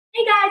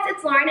Hey guys,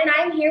 it's Lauren and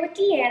I am here with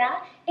Deanna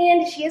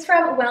and she is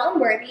from Well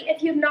and Worthy.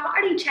 If you have not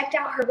already checked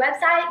out her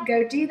website,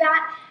 go do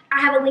that.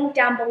 I have a link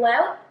down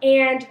below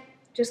and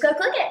just go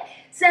click it.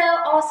 So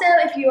also,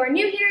 if you are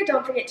new here,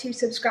 don't forget to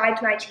subscribe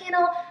to my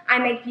channel. I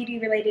make beauty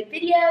related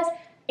videos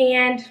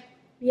and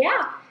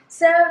yeah.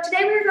 So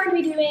today we're going to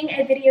be doing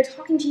a video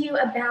talking to you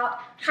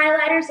about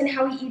highlighters and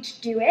how we each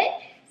do it.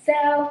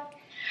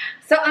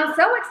 So I'm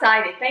so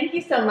excited. Thank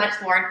you so much,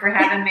 Lauren, for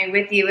having me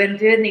with you and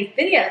doing these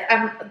videos.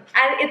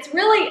 It's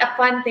really a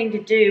fun thing to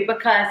do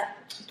because,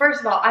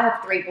 first of all, I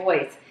have 3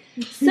 boys.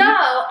 So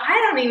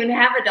I don't even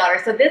have a daughter.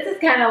 So this is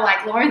kind of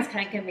like, Lauren's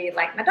kind of can be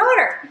like my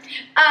daughter.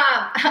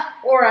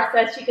 Or I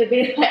said she could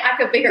be, I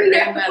could be her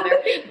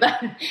grandmother.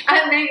 But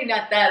I'm maybe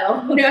not that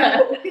old.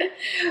 No.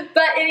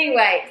 But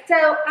anyway,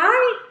 so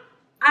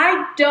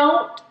I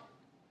don't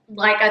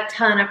like a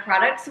ton of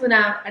products when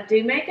I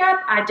do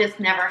makeup. I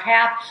just never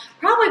have,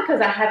 probably because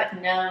I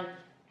haven't known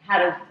how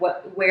to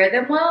wear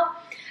them well.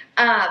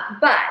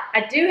 But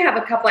I do have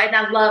a couple, and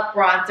I love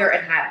bronzer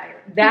and highlighter.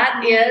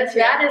 That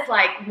is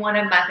like one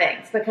of my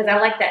things because I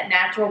like that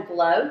natural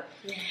glow.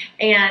 Yeah.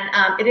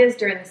 And it is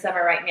during the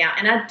summer right now.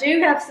 And I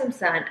do have some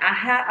sun.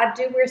 I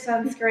do wear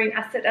sunscreen.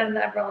 I sit under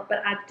the umbrella,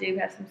 but I do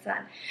have some sun.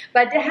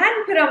 But I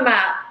hadn't put on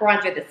my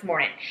bronzer this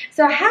morning.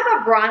 So I have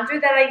a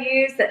bronzer that I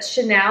use that's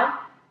Chanel.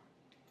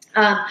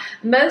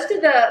 Most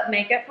of the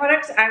makeup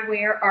products I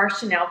wear are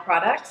Chanel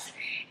products.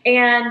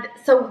 And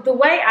so the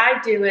way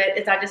I do it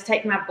is I just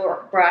take my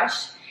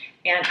brush,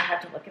 and I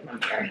have to look in my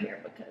mirror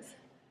here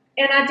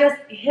and I just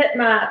hit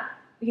my,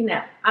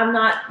 I'm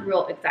not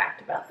real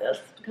exact about this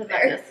because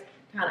I just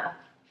kind of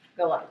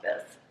go like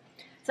this.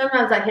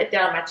 Sometimes I hit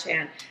down my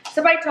chin.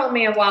 Somebody told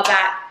me a while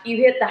back, you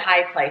hit the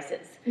high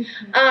places.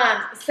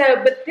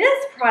 But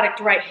this product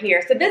right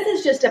here, so this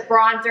is just a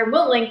bronzer.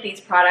 We'll link these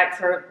products,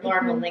 or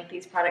Lauren will link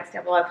these products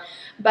down below.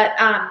 But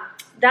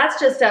that's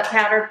just a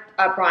powder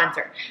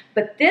bronzer.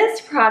 But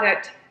this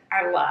product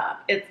I love.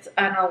 It's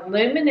an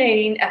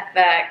illuminating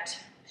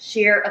effect,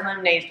 sheer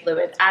illuminating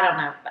fluid. I don't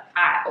know, but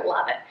I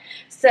love it.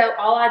 So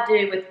all I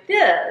do with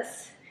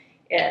this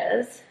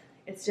is,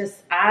 it's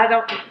just, I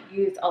don't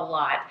use a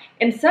lot.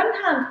 And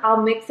sometimes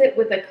I'll mix it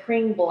with a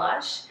cream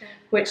blush,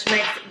 which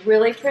makes it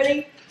really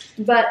pretty.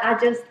 But I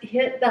just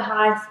hit the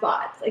high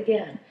spots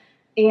again.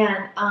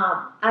 And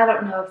I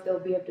don't know if they'll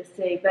be able to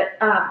see, but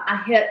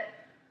I hit,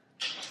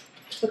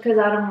 because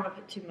I don't want to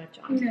put too much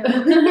on.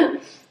 No.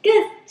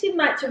 Because too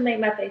much will make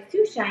my face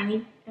too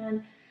shiny.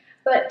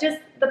 But just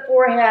the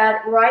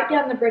forehead, right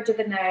down the bridge of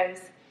the nose,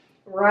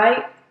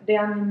 right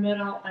down the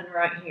middle, and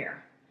right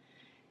here.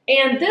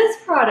 And this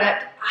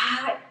product,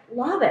 I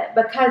love it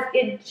because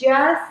it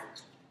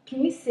just,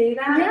 can you see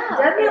that? Yeah.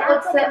 Doesn't it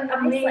look so, nice,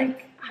 I mean,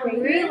 like, I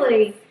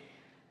really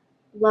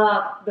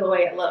love the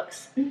way it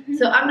looks.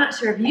 So I'm not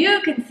sure if you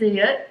can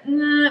see it.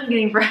 I'm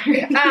getting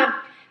brighter.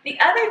 The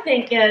other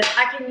thing is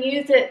I can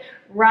use it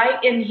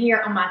right in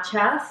here on my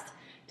chest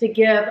to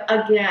give,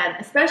 again,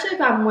 especially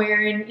if I'm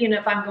wearing,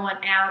 if I'm going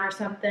out or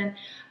something,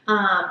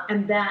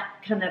 and that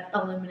kind of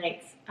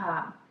illuminates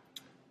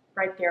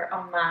right there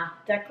on my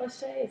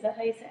décolleté. Is that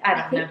how you say it? I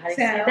don't know how to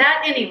say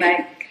that.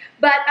 Anyway,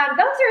 but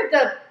those are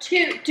the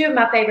two of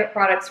my favorite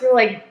products.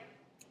 Really,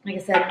 like I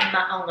said,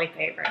 my only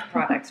favorite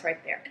products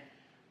right there.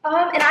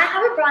 And I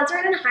have a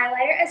bronzer and a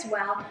highlighter as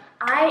well.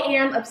 I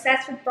am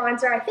obsessed with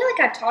bronzer. I feel like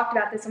I've talked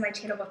about this on my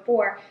channel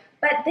before,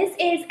 but this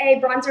is a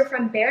bronzer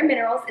from Bare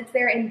Minerals. It's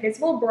their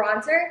Invisible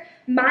Bronzer.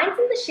 Mine's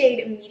in the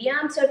shade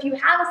medium, so if you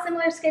have a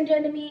similar skin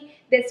tone to me,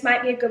 this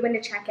might be a good one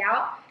to check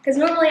out. Because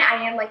normally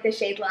I am like the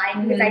shade light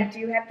because I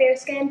do have fair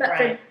skin, but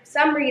for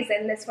some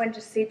reason this one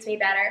just suits me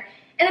better.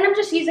 And then I'm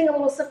just using a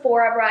little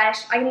Sephora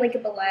brush. I can link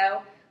it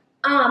below.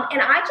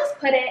 And I just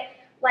put it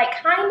like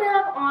kind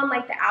of on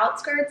like the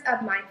outskirts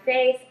of my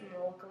face. I'm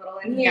gonna look a little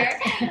in here.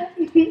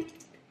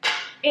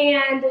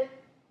 And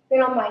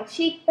then on my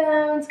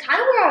cheekbones, kind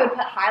of where I would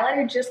put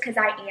highlighter just because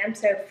I am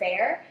so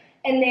fair.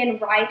 And then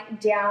right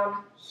down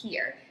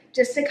here,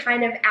 just to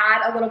kind of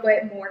add a little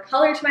bit more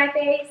color to my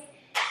face.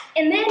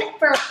 And then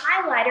for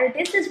highlighter,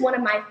 this is one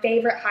of my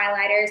favorite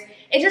highlighters.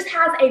 It just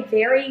has a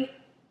very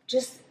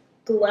just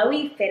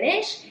glowy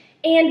finish.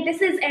 And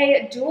this is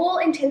a dual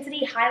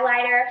intensity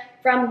highlighter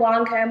from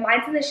Lancome.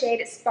 Mine's in the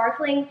shade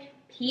Sparkling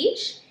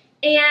Peach.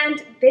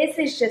 And this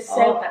is just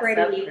so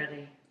pretty. So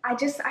pretty. I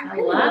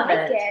really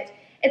like it.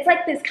 It's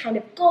like this kind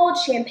of gold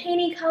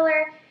champagne-y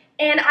color.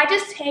 And I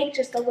just take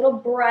just a little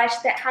brush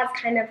that has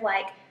kind of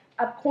like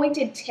a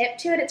pointed tip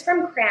to it. It's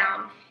from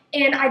Crown.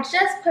 And I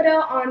just put it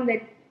on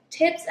the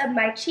tips of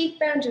my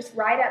cheekbone, just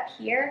right up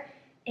here.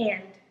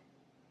 And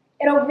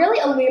it'll really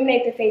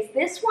illuminate the face.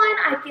 This one,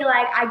 I feel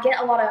like I get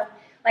a lot of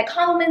like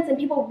compliments, and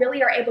people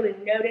really are able to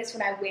notice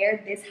when I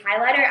wear this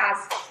highlighter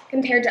as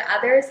compared to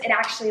others. It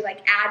actually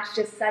like adds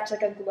just such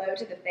like a glow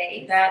to the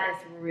face. That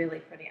is really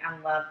pretty. I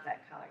love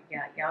that color.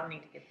 Yeah, y'all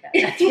need to get that.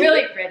 That's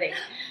really pretty.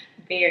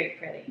 Very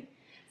pretty.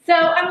 So,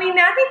 I mean,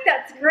 I think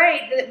that's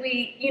great that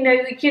we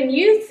can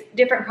use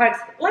different products.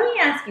 Let me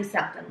ask you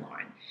something,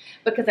 Lauren,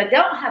 because I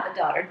don't have a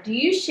daughter. Do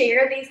you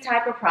share these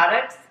type of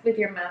products with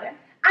your mother?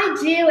 I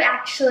do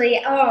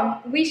actually.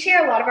 We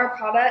share a lot of our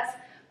products,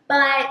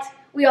 but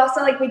we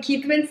also we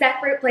keep them in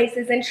separate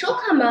places. And she'll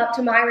come up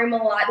to my room a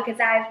lot because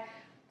I have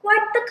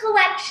quite the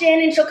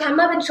collection. And she'll come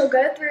up and she'll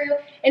go through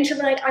and she'll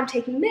be like, "I'm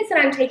taking this and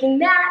I'm taking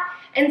that."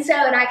 And so,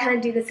 and I kind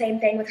of do the same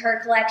thing with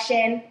her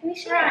collection. We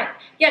share. Right?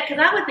 Yeah,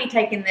 because I would be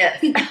taking this.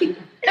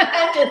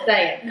 I'm just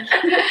saying.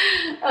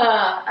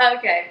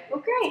 Okay. Well,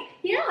 great.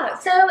 Yeah,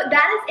 so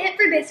that is it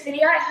for this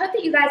video. I hope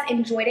that you guys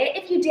enjoyed it.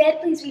 If you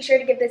did, please be sure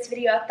to give this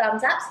video a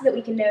thumbs up so that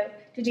we can know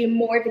to do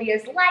more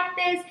videos like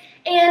this.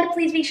 And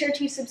please be sure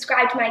to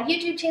subscribe to my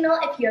YouTube channel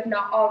if you have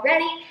not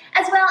already,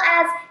 as well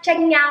as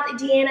checking out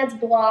Deanna's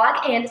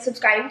blog and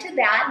subscribing to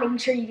that, making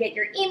sure you get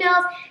your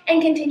emails, and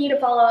continue to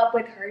follow up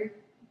with her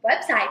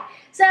website.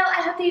 So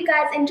I hope that you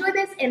guys enjoy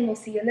this, and we'll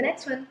see you in the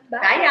next one. Bye.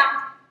 Bye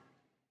now.